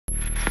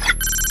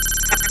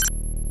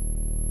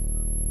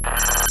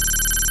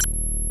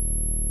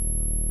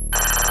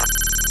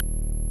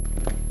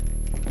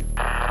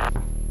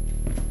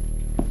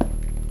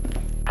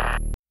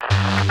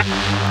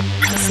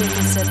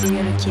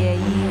Que é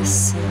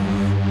isso?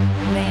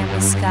 Venha me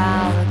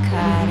escala,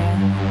 cara.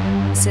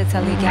 Cê tá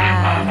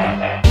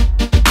ligado?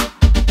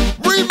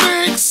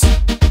 Remix!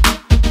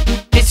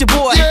 It's your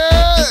boy,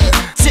 Yeah!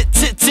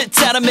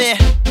 Chynaman,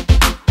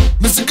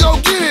 Mr. Go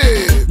Get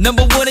It!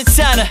 #1 in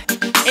China.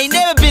 Ain't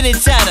never been in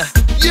China.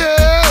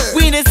 Yeah!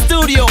 We in the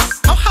studio,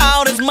 I'm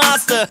high on this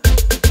monster.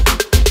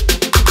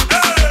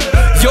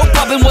 Yo,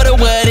 poppin' what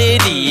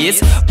it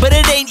is, but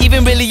it ain't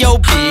even really your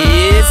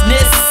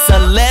business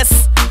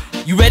unless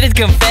you ready to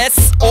confess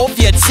off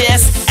your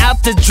chest,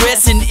 out the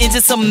dress and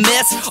into some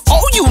mess.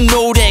 Oh, you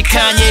know that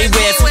Kanye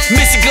West,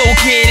 Mr. Go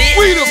Get It.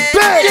 We the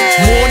best!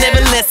 More,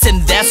 never less,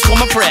 and that's from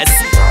my press.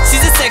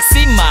 She's a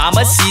sexy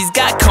mama, she's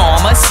got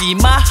karma, she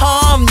might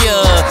harm ya,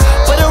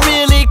 but I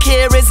really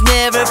care, it's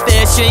never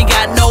fair, she ain't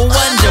got no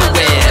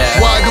underwear.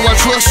 Why do I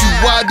trust you?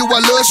 Why do I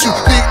lust you?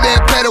 Think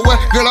that pattern way,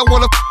 girl, I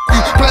wanna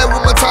you. Play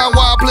with my time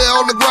while I play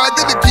on the grind.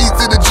 Get the keys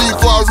to the G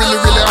before I really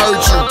hurt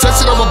you.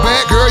 Touch it on my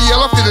back, girl,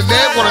 yeah, I'm feeling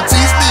that. Wanna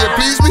tease me and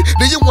please me?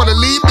 Then you wanna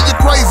leave me? You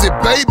crazy,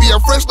 baby.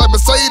 I'm fresh like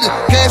Mercedes,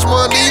 cash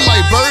money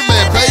like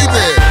Birdman,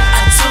 baby.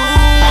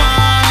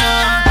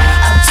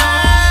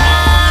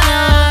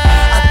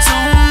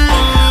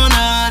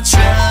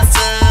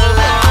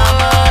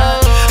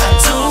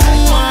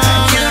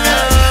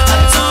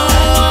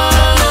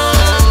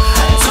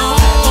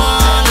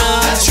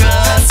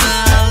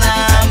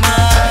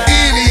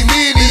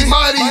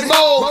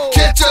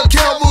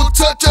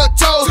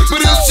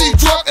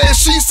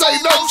 She say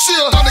no,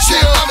 she'll on the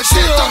shit, on the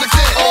shit, on the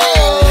shit.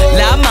 Oh.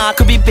 Llama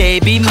could be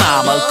baby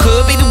mama,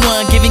 could be the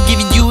one giving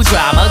you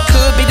drama,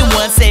 could be the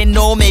one saying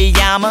no me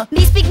llama.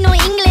 They speak no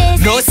English.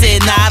 No say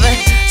neither.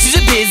 She's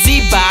a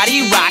busy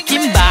body,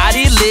 rocking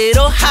body,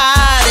 little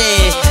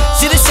hottie.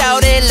 She the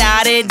shouted,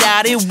 lottie,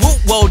 dottie, woo,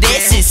 whoa, that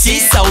shit,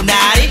 she's so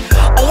naughty.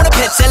 I wanna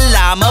pet your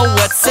llama,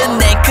 what's her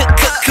name?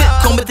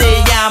 Come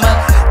te llama.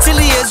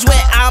 Chili is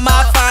where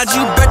I'ma find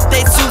you,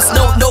 birthday suits,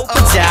 no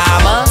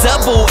pajama.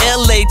 Double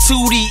LA to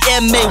the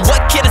MA,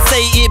 what can I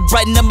say? It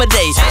bright number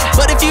days.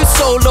 But if you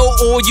solo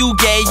or you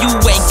gay, you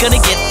ain't gonna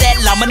get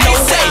that llama, no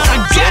way. I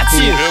got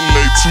you.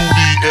 LA to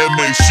the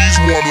MA, she's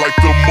one like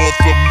the month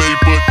of May.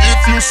 But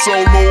if you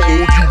solo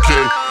or you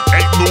gay,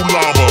 ain't no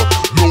llama,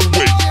 no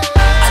way.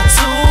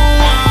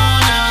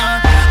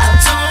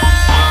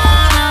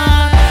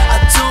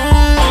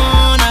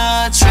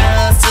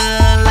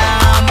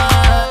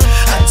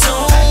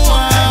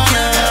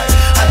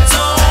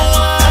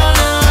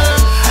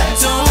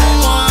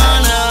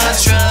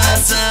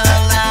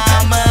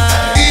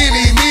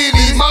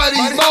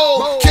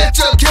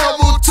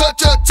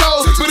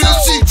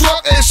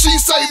 She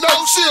say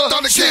no, she'll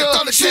on the shit,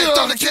 on the shit,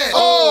 on the shit.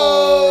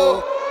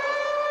 Oh.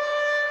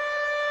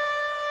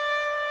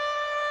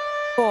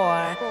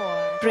 4,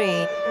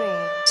 3,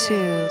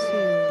 2,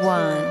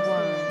 1.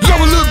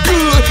 Llama look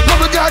good,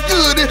 Llama got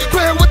good.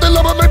 Playing with the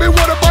Llama made me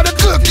wanna buy the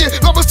cookie.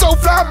 Llama so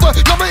fly, but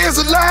Llama is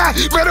a lie.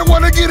 Man, I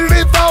wanna get it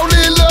and fall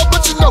in love,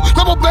 but you know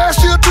Llama bad,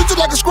 she'll treat you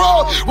like a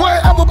scroll. Why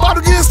I'm about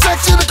to get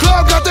sexy in the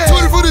club, got that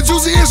 20 for the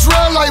juicy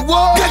Israel, like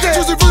what? Got that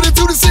juicy for the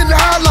to the city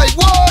high, like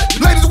what?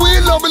 Ladies, we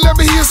in Llama, let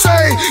me hear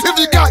say. If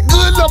you got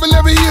good Llama,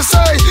 let me hear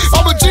say.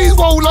 I'm a G's,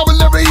 won't Llama,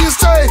 let me hear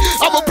say.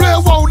 I'm a player,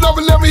 won't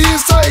Llama, let me hear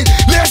say.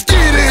 Let's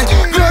get it,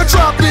 girl,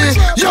 drop it.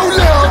 Yo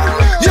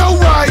left, yo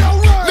right,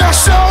 now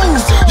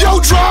shows, yo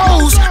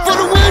draws from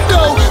the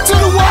window to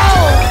the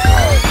wall.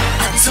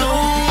 I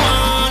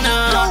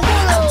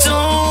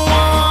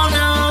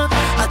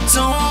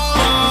don't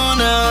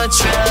wanna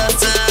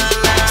trust a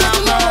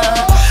llama.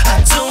 I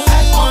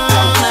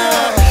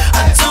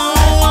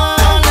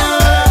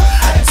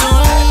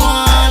don't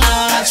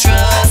wanna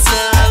trust a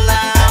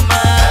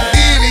llama.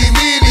 Eeny,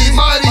 meeny,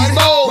 mighty,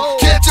 mo.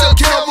 Catch a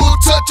camel,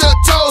 touch her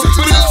toe.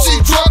 But if she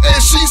drunk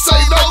and she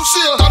say no,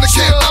 she'll on the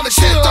shit, on the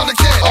shit, on the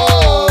cat. Oh.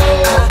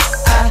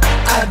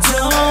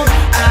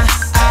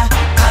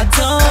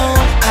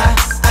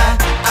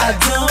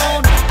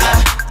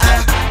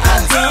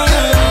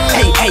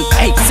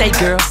 Hey, say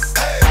girl,